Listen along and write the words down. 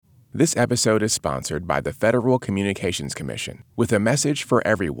This episode is sponsored by the Federal Communications Commission with a message for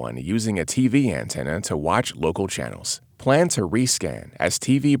everyone using a TV antenna to watch local channels. Plan to rescan as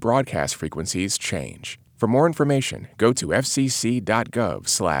TV broadcast frequencies change. For more information, go to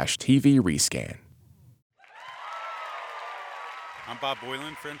fcc.gov/TV rescan. I'm Bob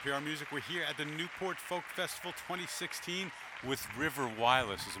Boylan for NPR Music. We're here at the Newport Folk Festival 2016 with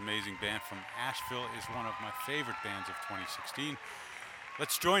Whyless. This amazing band from Asheville is one of my favorite bands of 2016.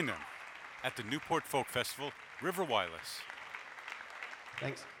 Let's join them at the Newport Folk Festival, Whyless.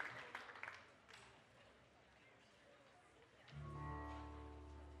 Thanks.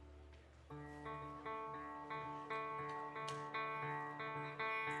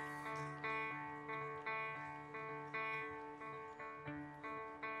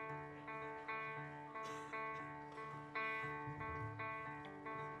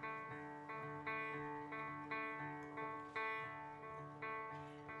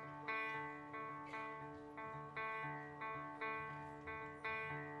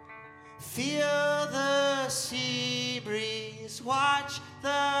 Feel the sea breeze, watch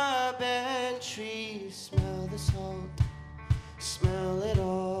the bent trees, smell the salt, smell it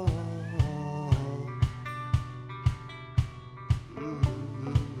all.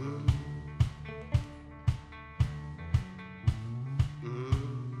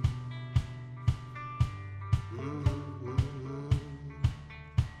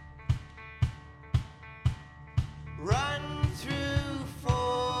 Run through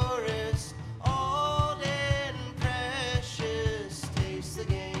forest, old and precious, taste the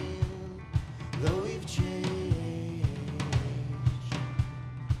game, though we've changed.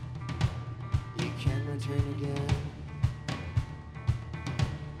 You can return again,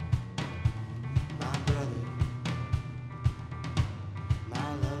 my brother,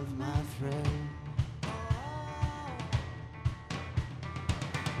 my love, my friend.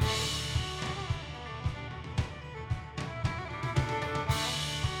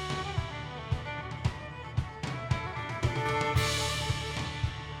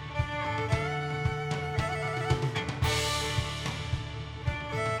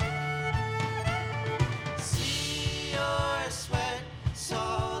 See your sweat,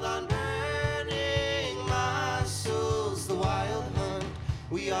 salt on burning muscles, the wild hunt.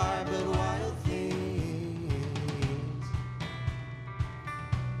 We are but wild things.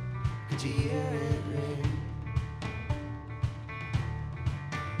 Could you hear it ring?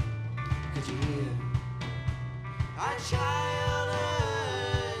 Could you hear our child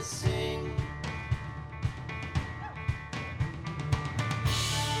sing?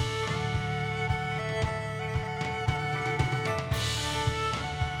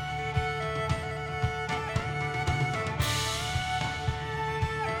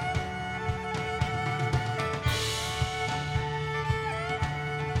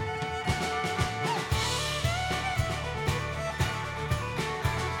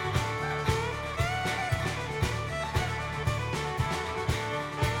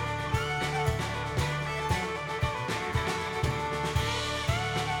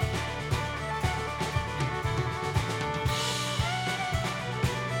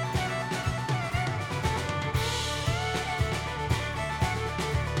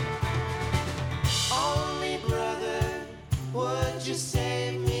 Only brother, would you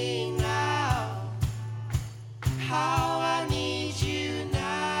save me now? How I need you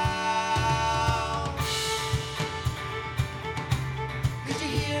now. Could you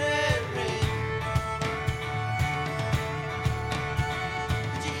hear it ring?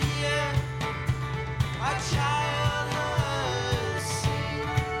 Could you hear our childhood sing?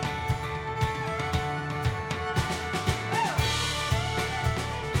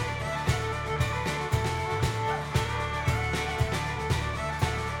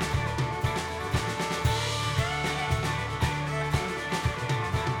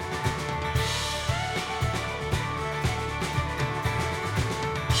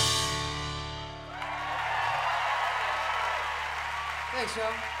 Thanks,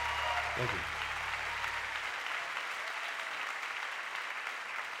 Joe. Thank you.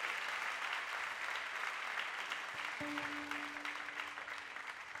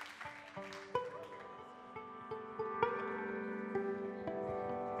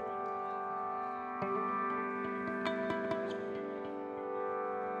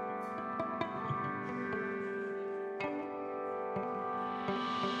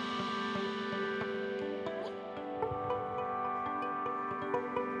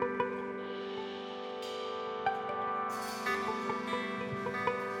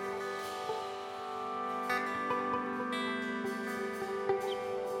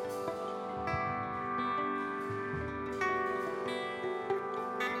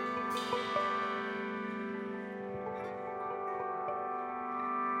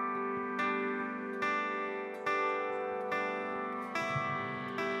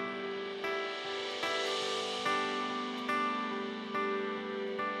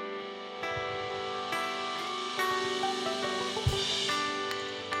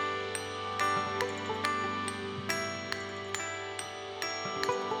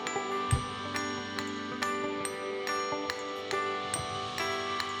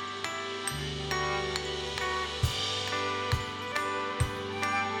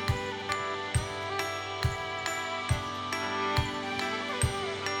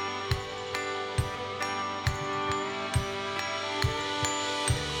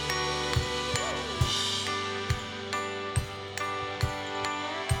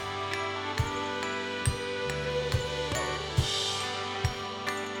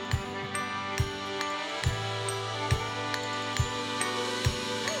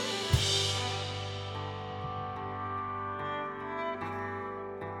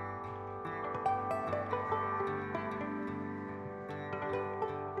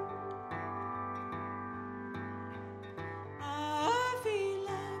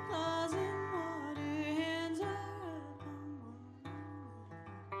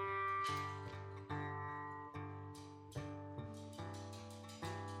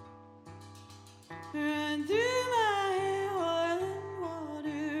 Run through my hair, oil and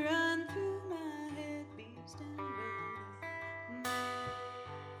water. Run through my head, beast and road.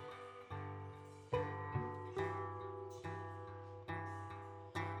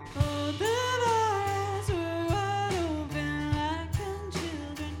 Oh, the eyes were wide open like young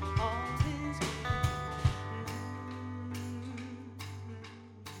children. All is when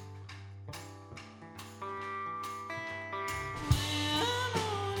the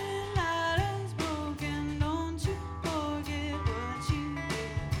morning light is broken, don't you forget what you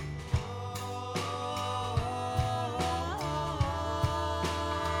did.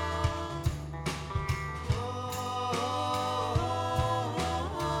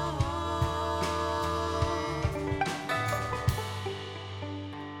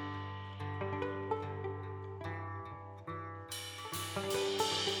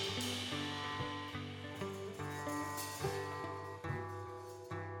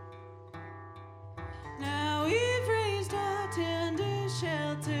 Now we've raised our tender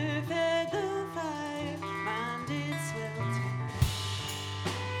shelter, fed the fire, minded swelter.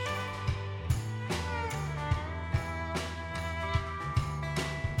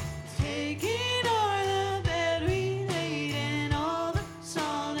 Taking all the bed we laid in, all the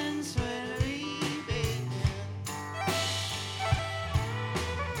salt and sweat we bathed in.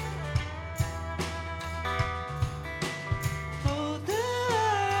 Both the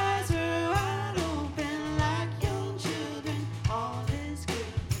eyes were wide open like young children. All is good.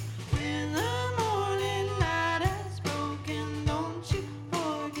 When the morning light has broken, don't you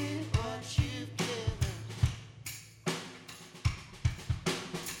forget what you've given.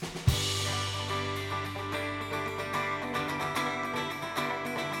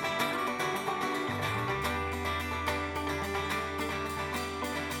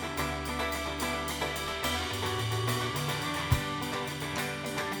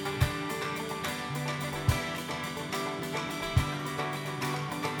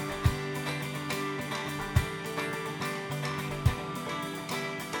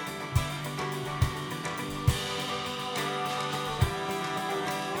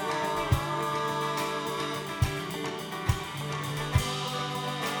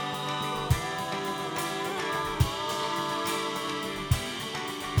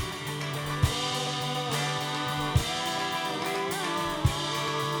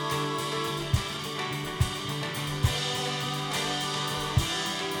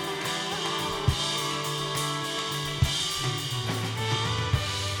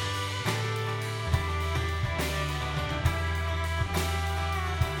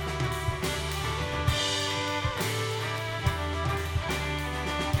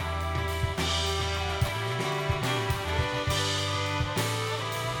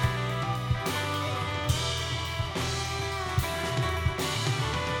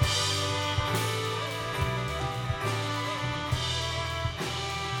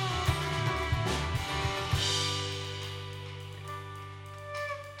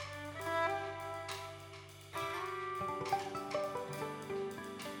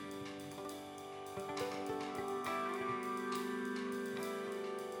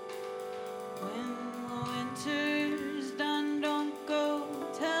 When the winter's done, don't go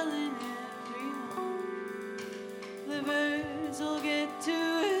telling everyone. The birds will get to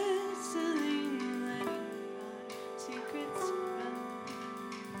whistling, letting our secrets run.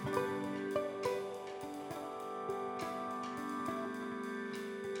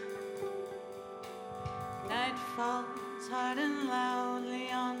 Night falls hard and loudly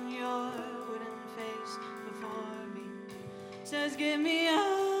on your wooden face before me. Says, give me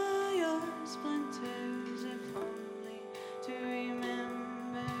all your splinters, if only to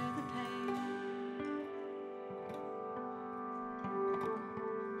remember the pain.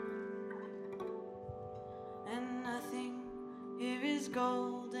 And nothing here is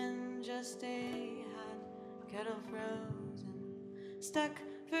golden, just a hot kettle frozen, stuck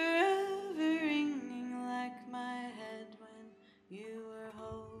forever ringing like my head when you were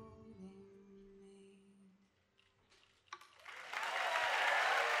holding me.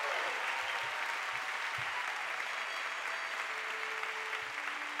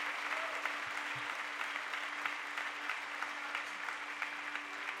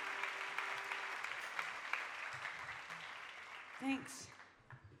 Thanks.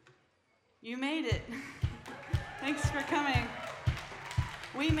 You made it. Thanks for coming.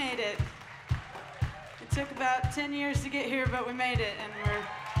 We made it. It took about 10 years to get here, but we made it, and we're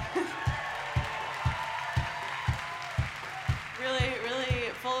really,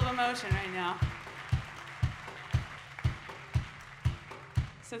 really full of emotion right now.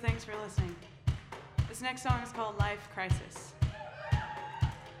 So thanks for listening. This next song is called Life Crisis.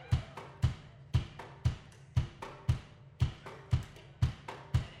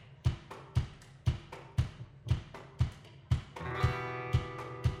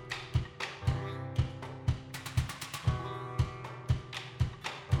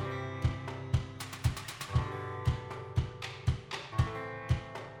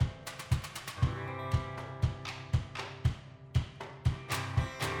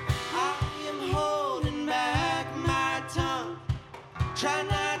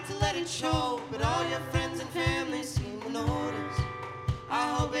 show, but all your friends and family seem to notice.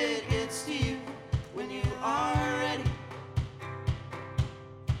 I hope it gets to you when you are ready.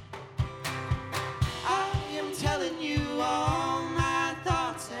 I am telling you all my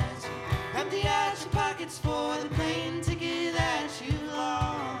thoughts as you empty out your pockets for the plane ticket that you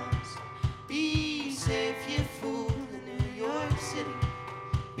lost. Be safe, you fool, in New York City.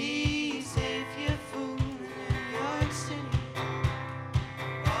 Be safe, you fool, in New York City.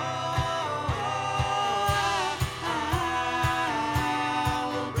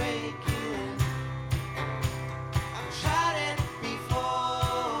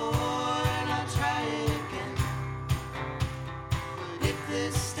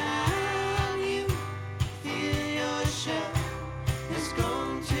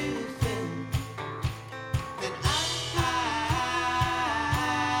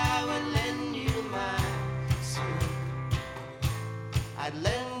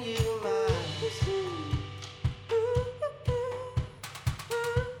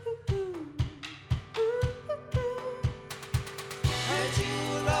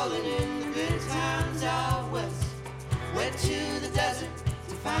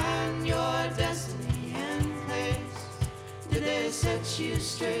 Set you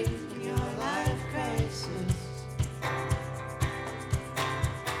straight in your life crisis.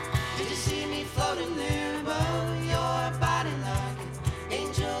 Did you see me floating there above your body like an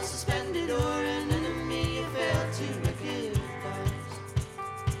angel suspended or an enemy you failed to recognize?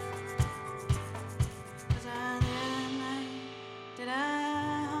 Was I there that night? Did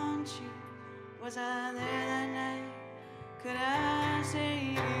I haunt you? Was I there that night? Could I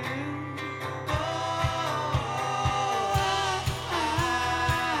save you?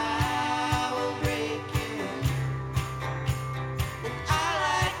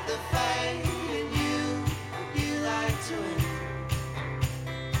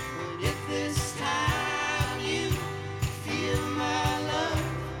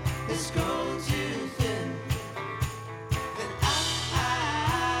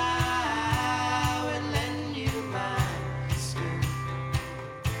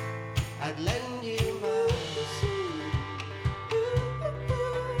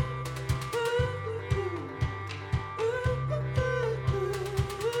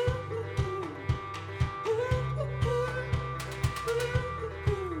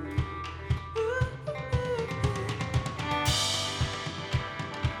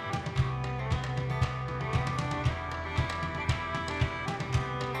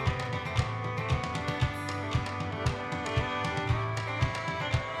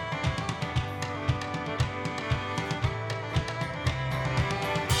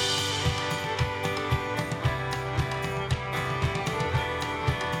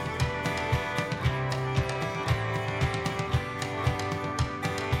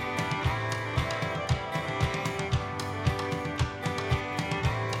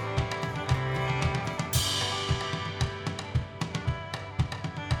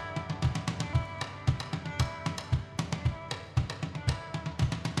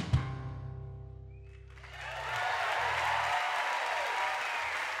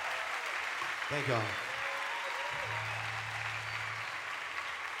 Thank y'all.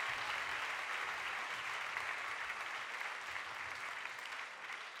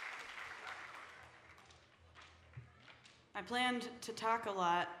 I planned to talk a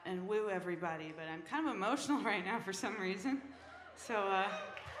lot and woo everybody, but I'm kind of emotional right now for some reason. So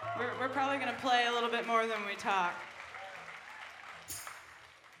we're probably going to play a little bit more than we talk.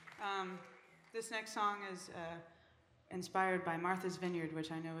 This next song is inspired by Martha's Vineyard,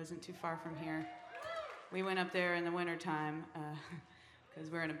 which I know isn't too far from here. We went up there in the wintertime because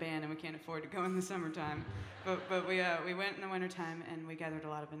we're in a band and we can't afford to go in the summertime. But we went in the wintertime and we gathered a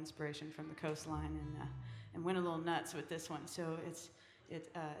lot of inspiration from the coastline and went a little nuts with this one. So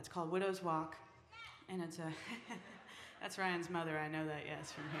it's called Widow's Walk, and it's that's Ryan's mother. I know that,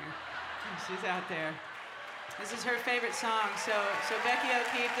 yes, from here. She's out there. This is her favorite song. So Becky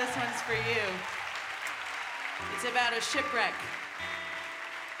O'Keefe, this one's for you. It's about a shipwreck.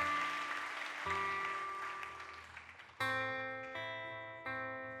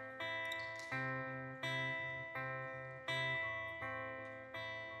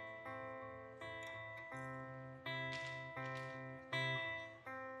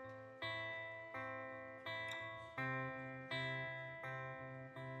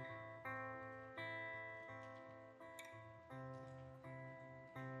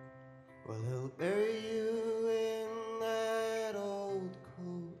 Well, he'll bury you in that old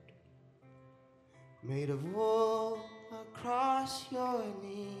coat made of wool across your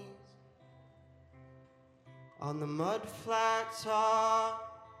knees on the mud flats off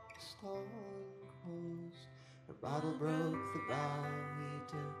the storm closed. Her bottle broke the bow he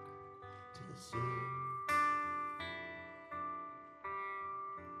took to the sea.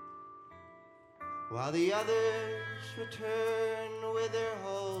 While the others returned with their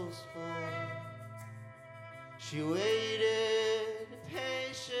hulls full, she waited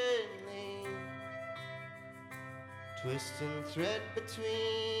patiently, twisting thread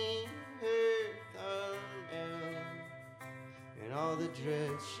between her thumbnail and all the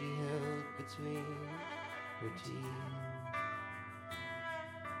dread she held between her teeth.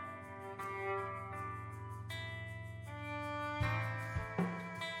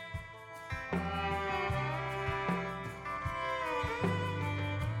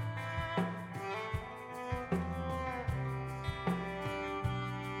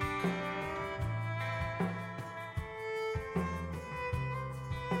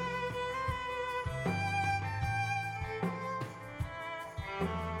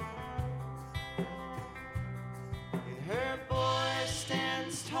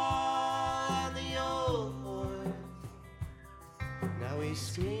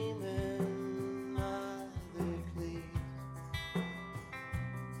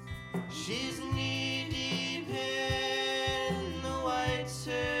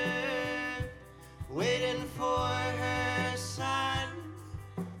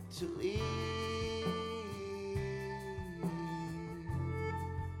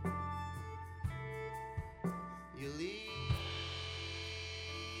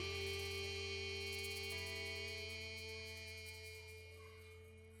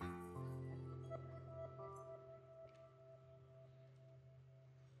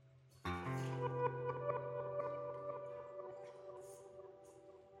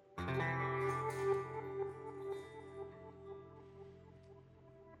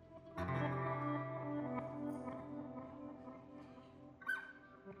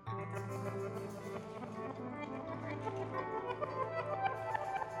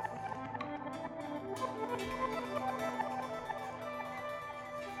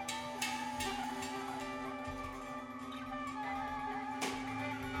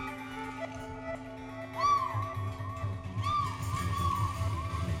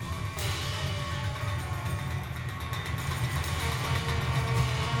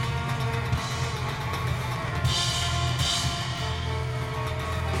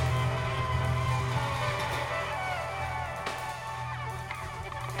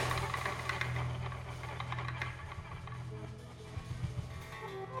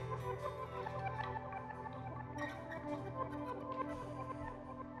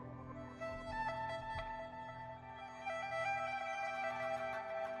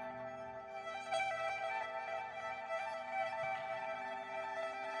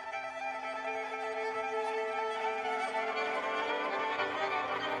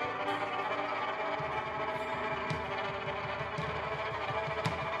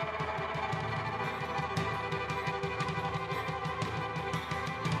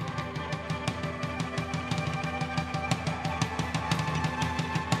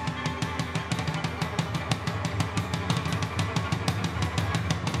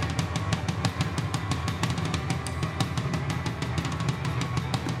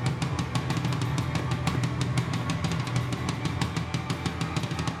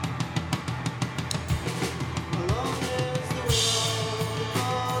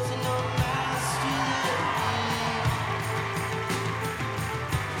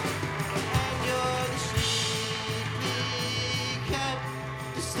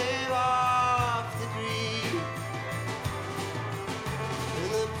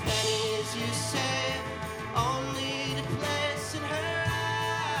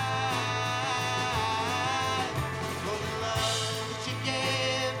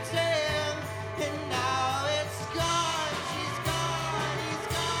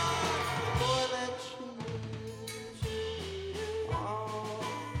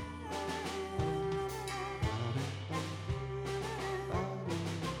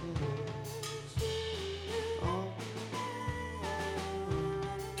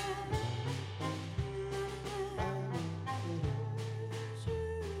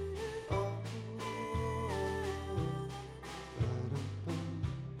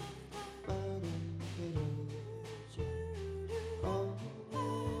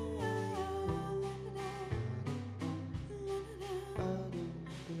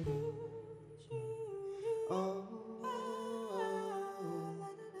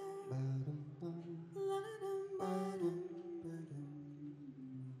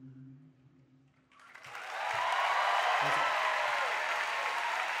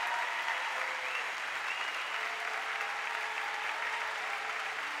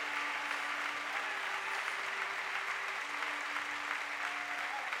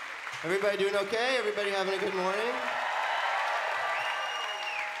 Everybody doing okay? Everybody having a good morning?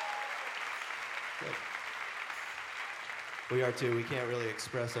 Good. We are too. We can't really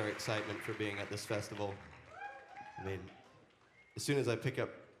express our excitement for being at this festival. I mean, as soon as I pick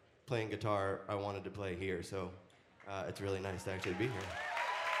up playing guitar, I wanted to play here, so it's really nice to actually be here.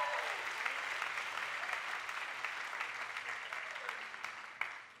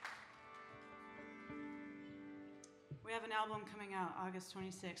 We have an album coming out August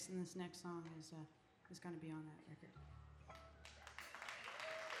 26th, and this next song is going to be on that record.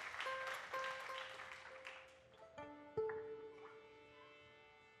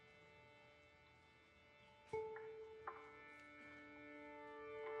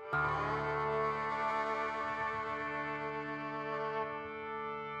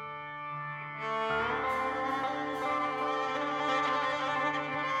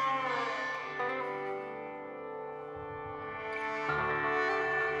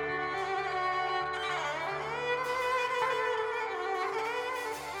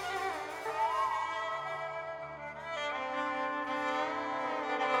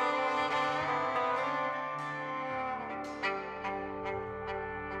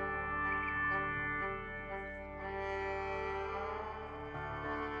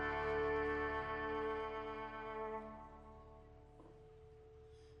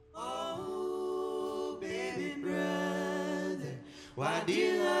 Why do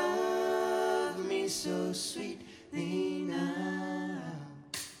you love me so sweetly now?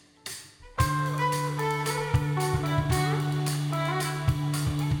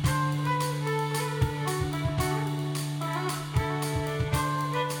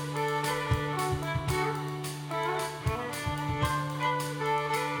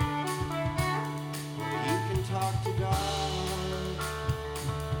 You can talk to God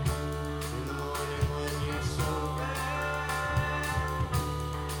in the morning when you're sober.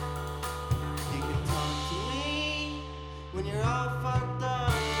 You can talk to me when you're all fucked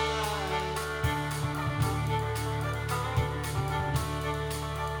up.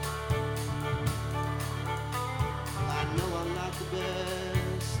 I know I'm not the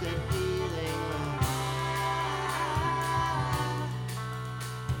best at healing,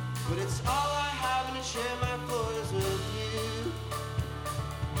 but it's all I have, and I share my floors with you.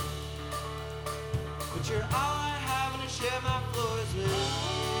 But you're all I have, and I share my floors with you.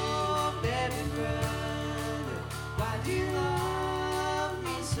 Oh, baby brother, why do you love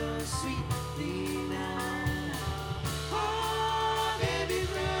me so sweetly now? Oh, baby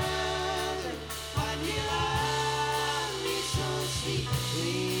brother, why do you love me so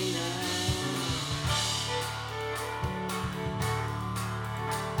sweetly now?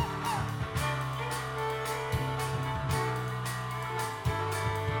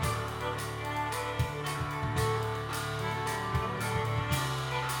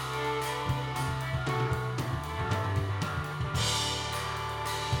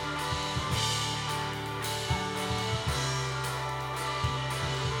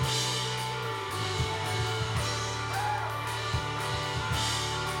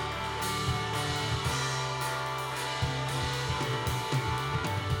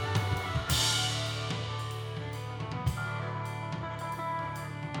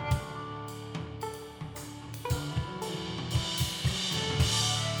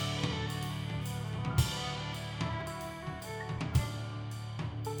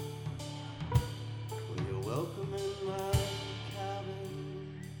 Well, you're welcome in my cabin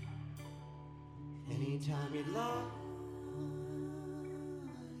anytime you'd like.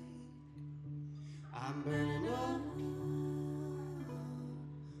 I'm burning up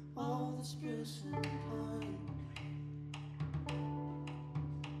all the spruce and pine.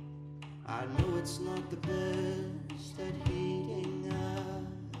 I know it's not the best at heating up.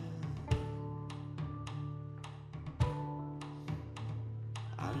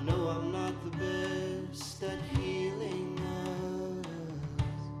 I know I'm not the best at healing us,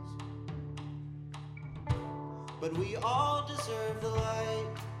 but we all deserve the light.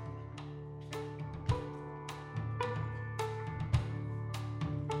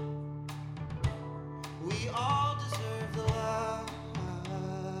 We all deserve the light.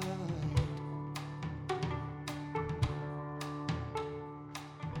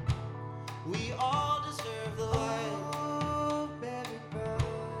 We all deserve the light. Oh, baby brother,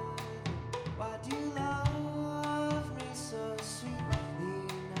 why do you love me so sweetly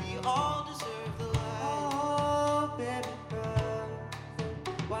now? We all deserve the light. Oh, baby brother,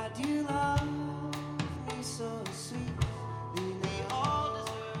 why do you love me so sweetly now? We all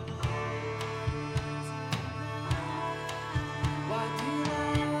deserve the light. Why do you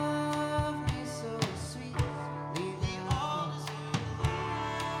love me so sweetly? We all deserve the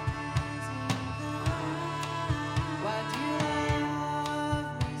light.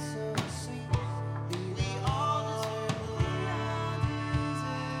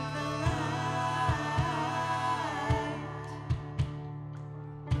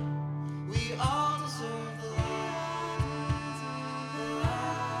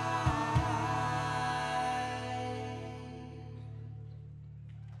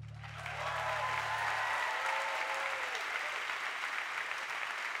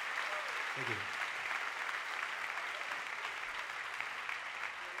 Thank you.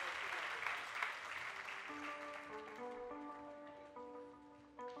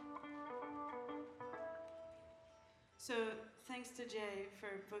 So thanks to Jay for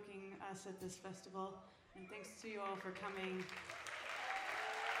booking us at this festival, and thanks to you all for coming.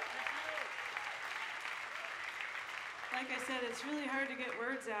 Like I said, it's really hard to get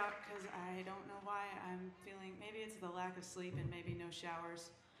words out because I don't know why I'm feeling, maybe it's the lack of sleep and maybe no showers,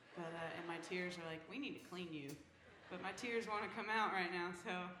 but and my tears are like, we need to clean you. But my tears want to come out right now,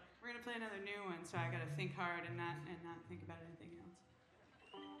 so we're gonna play another new one, so I gotta think hard and not think about anything else.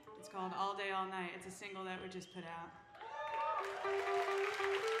 It's called All Day, All Night. It's a single that we just put out.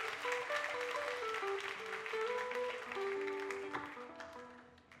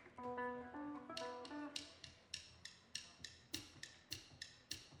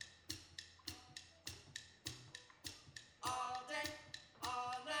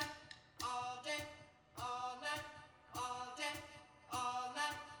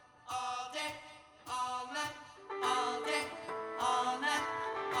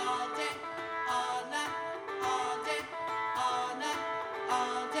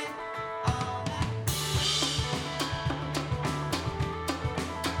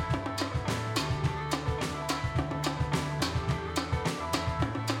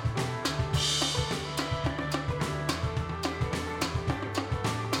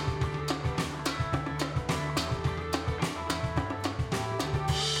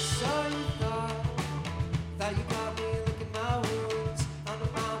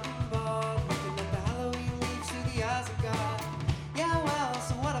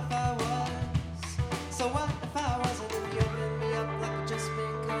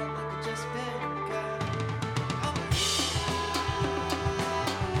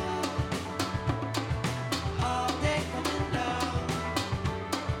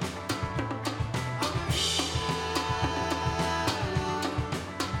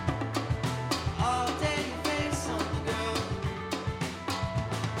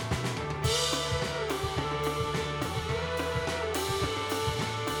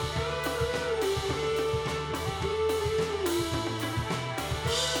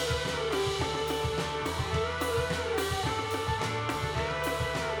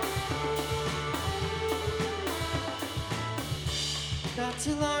 Not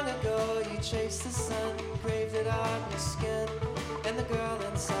too long ago, you chased the sun, craved it on your skin, and the girl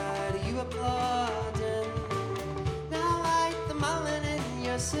inside you applauding. Now light the mullet in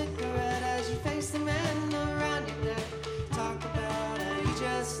your cigarette as you face the man around your neck. Talk about how you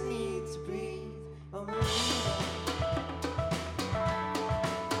just need to breathe. Oh,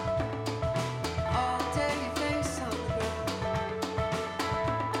 all day your face on the ground.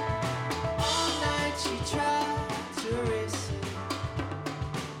 All night you try to erase it.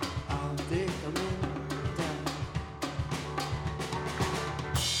 All day coming down.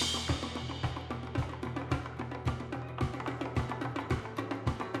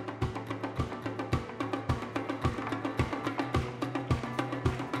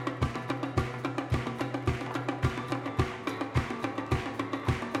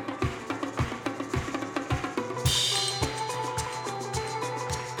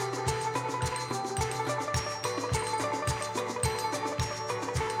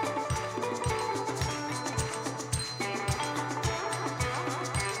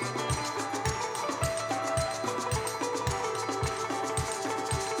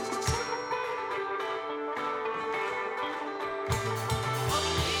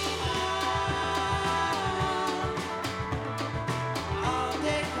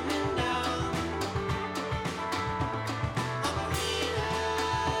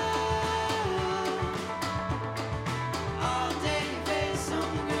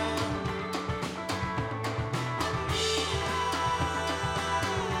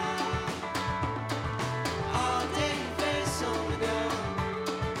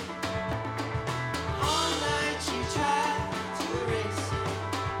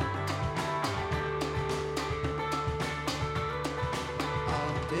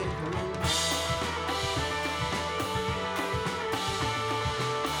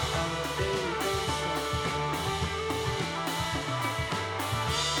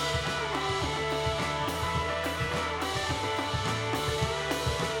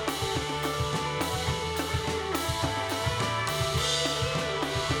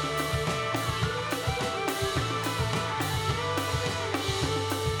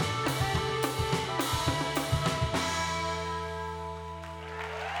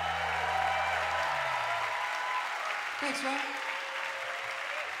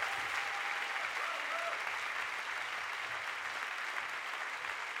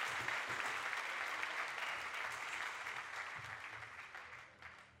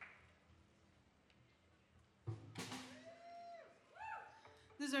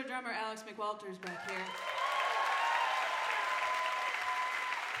 is our drummer, Alex McWalters, back here.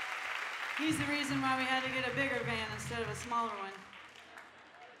 He's the reason why we had to get a bigger van instead of a smaller one.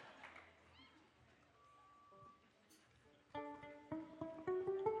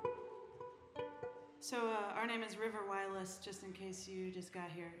 So our name is River Whyless, just in case you just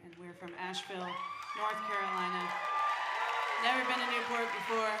got here, and we're from Asheville, North Carolina. Never been to Newport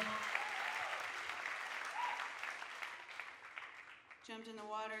before. Jumped in the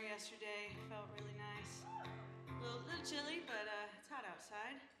water yesterday, felt really nice. A little chilly, but it's hot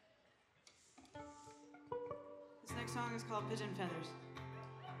outside. This next song is called Pigeon Feathers.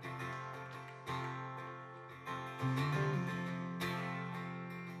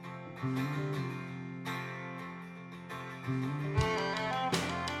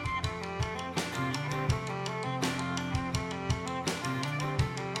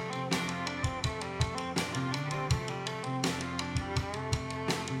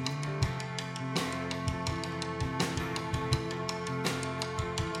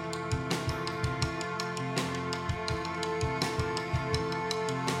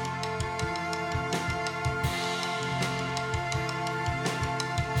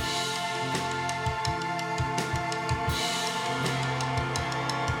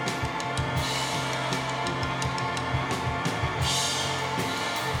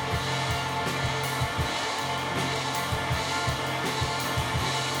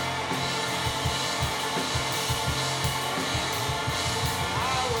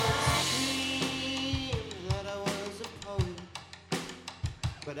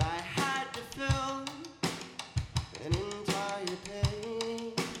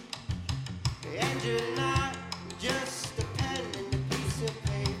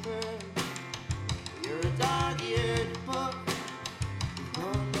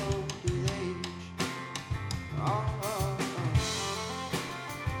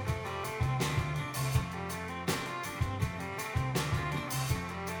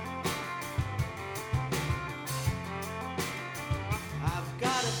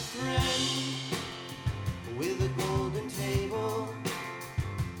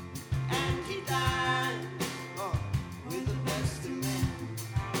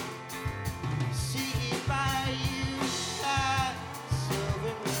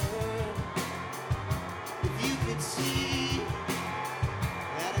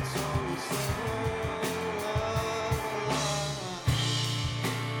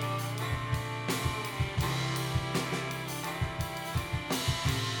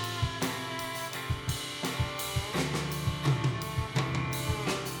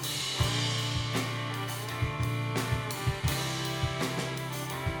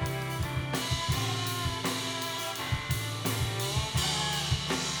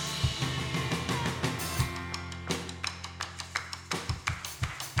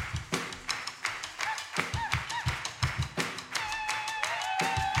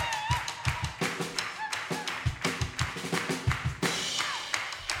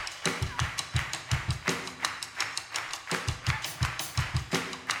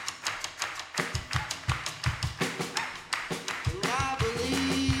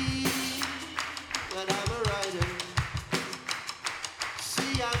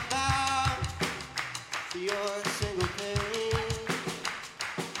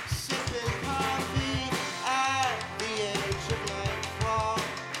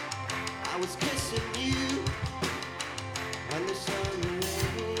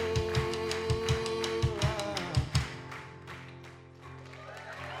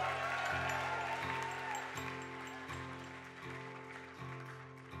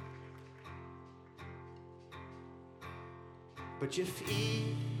 But you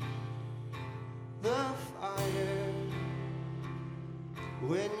feed the fire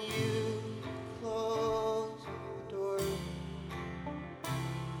when you close the door.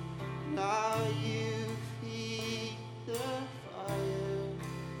 Now you feed the fire.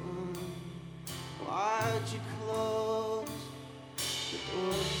 Why'd you close the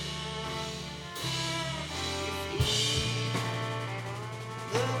door? You feed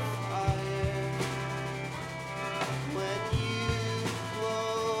the fire when you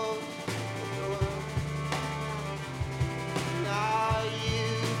close the door. Now you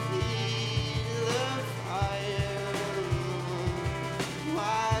feed the fire.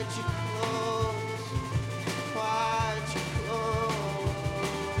 Why'd you close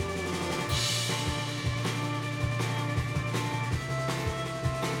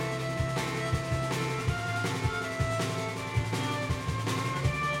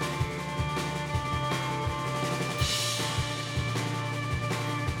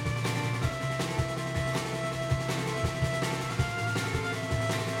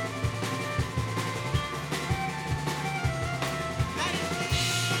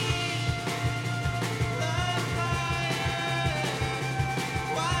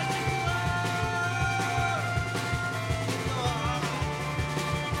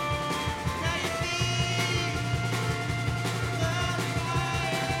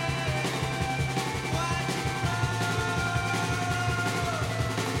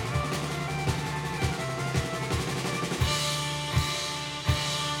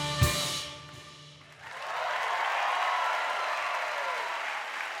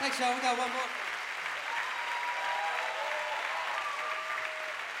Thanks, y'all. We got one more.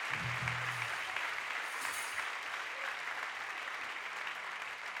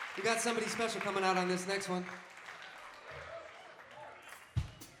 We got somebody special coming out on this next one.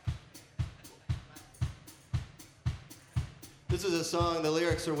 This is a song, the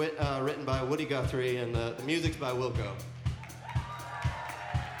lyrics are written by Woody Guthrie, and the music's by Wilco.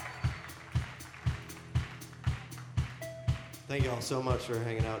 Thank you all so much for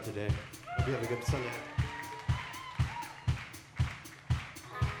hanging out today. Hope you have a good Sunday.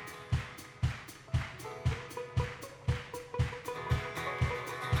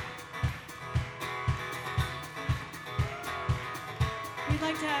 We'd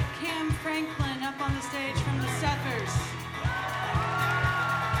like to have Kam Franklin up on the stage from the Suckers.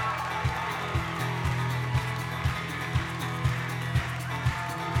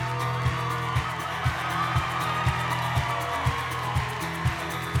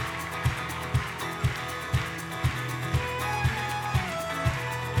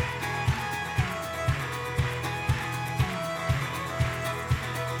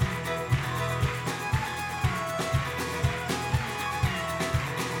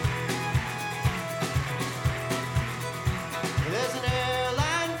 There's an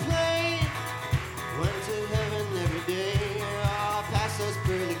airline plane, went to heaven every day, all past those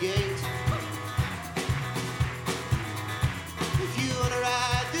pearly gates. If you wanna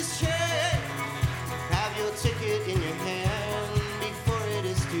ride this train, have your ticket in your hand before it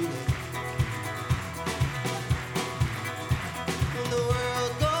is too late. When the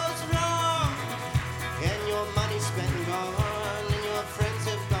world goes wrong, and your money's spent and gone, and your friends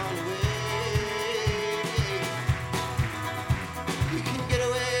have gone away, you can get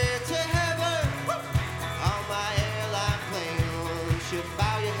away to heaven on my airline plane. Won't you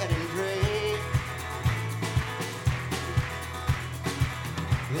bow your head and pray?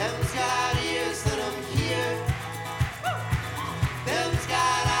 Them's got ears, let 'em hear. Them's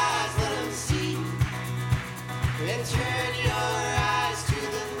got eyes, let 'em see. And turn your eyes to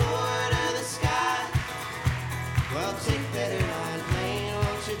the Lord of the sky. Well, take that airline plane,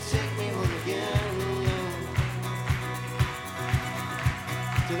 won't you take me home again?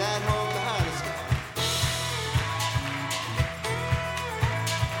 To that home behind the sky.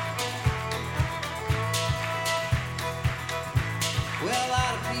 Well, a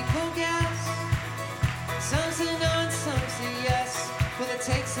lot of people guess. Some say no and some say yes. Will it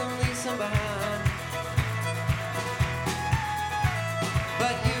take some, leave some behind?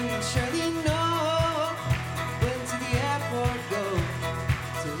 But you surely know when to the airport go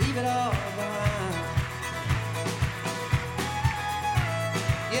to leave it all behind.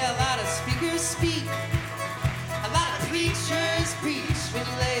 Yeah, a lot of speakers speak, a lot of preachers preach when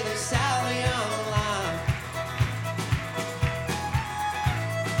you lay their salary on the line.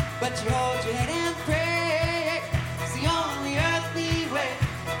 But you hold your head and pray, it's the only earthly way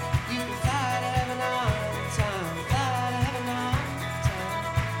you can fly to heaven on time, fly to heaven on time.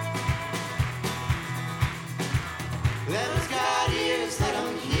 Them's got ears, let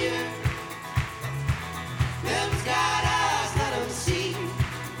 'em hear. Them's got eyes, let 'em see.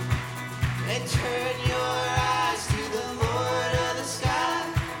 And turn your eyes to the Lord of the sky.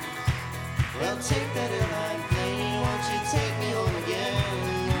 Well, take that airline plane, won't you take me home again?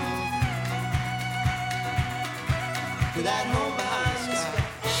 To that home behind the sky.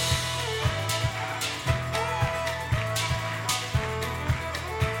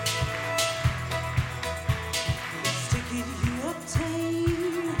 This ticket you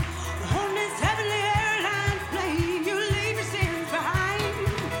obtain on this heavenly airline plane, you leave your sins behind.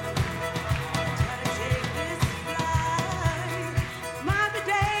 Try to take this flight, might be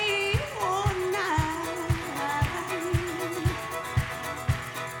day or night.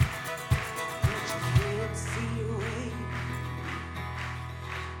 But you can't see your way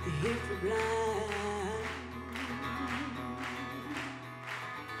if you're blind.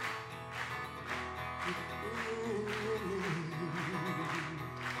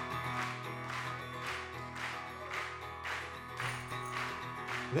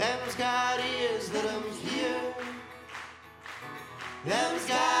 Them's got ears, let 'em hear. Them's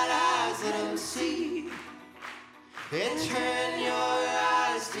got eyes, let 'em see. And turn your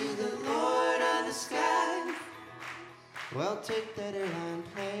eyes to the Lord of the sky. Well, take that airline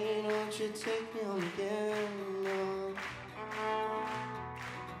plane, won't you take me home again?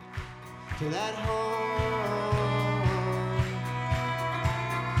 To that home.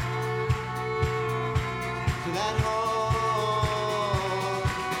 To that home.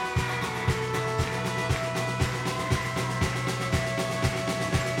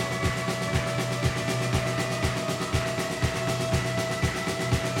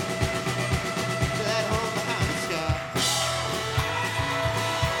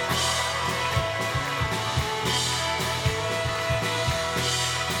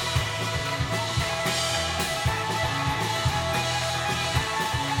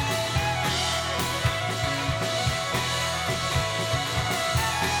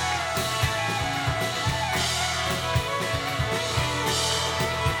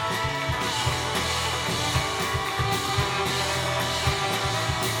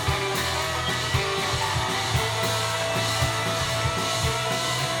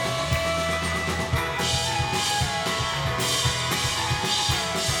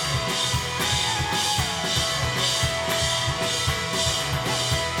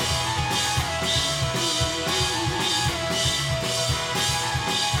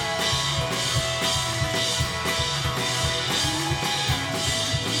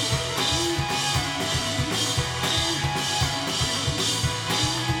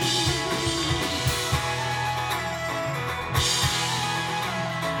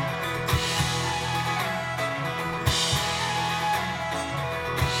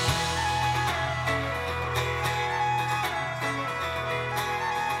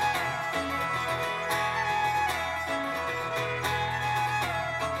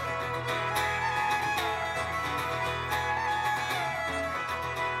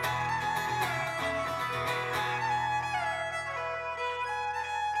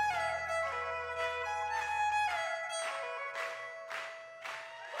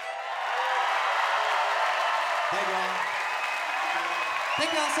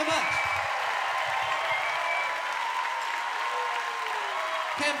 Thank you all so much.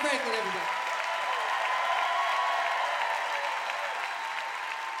 Kam Franklin, everybody.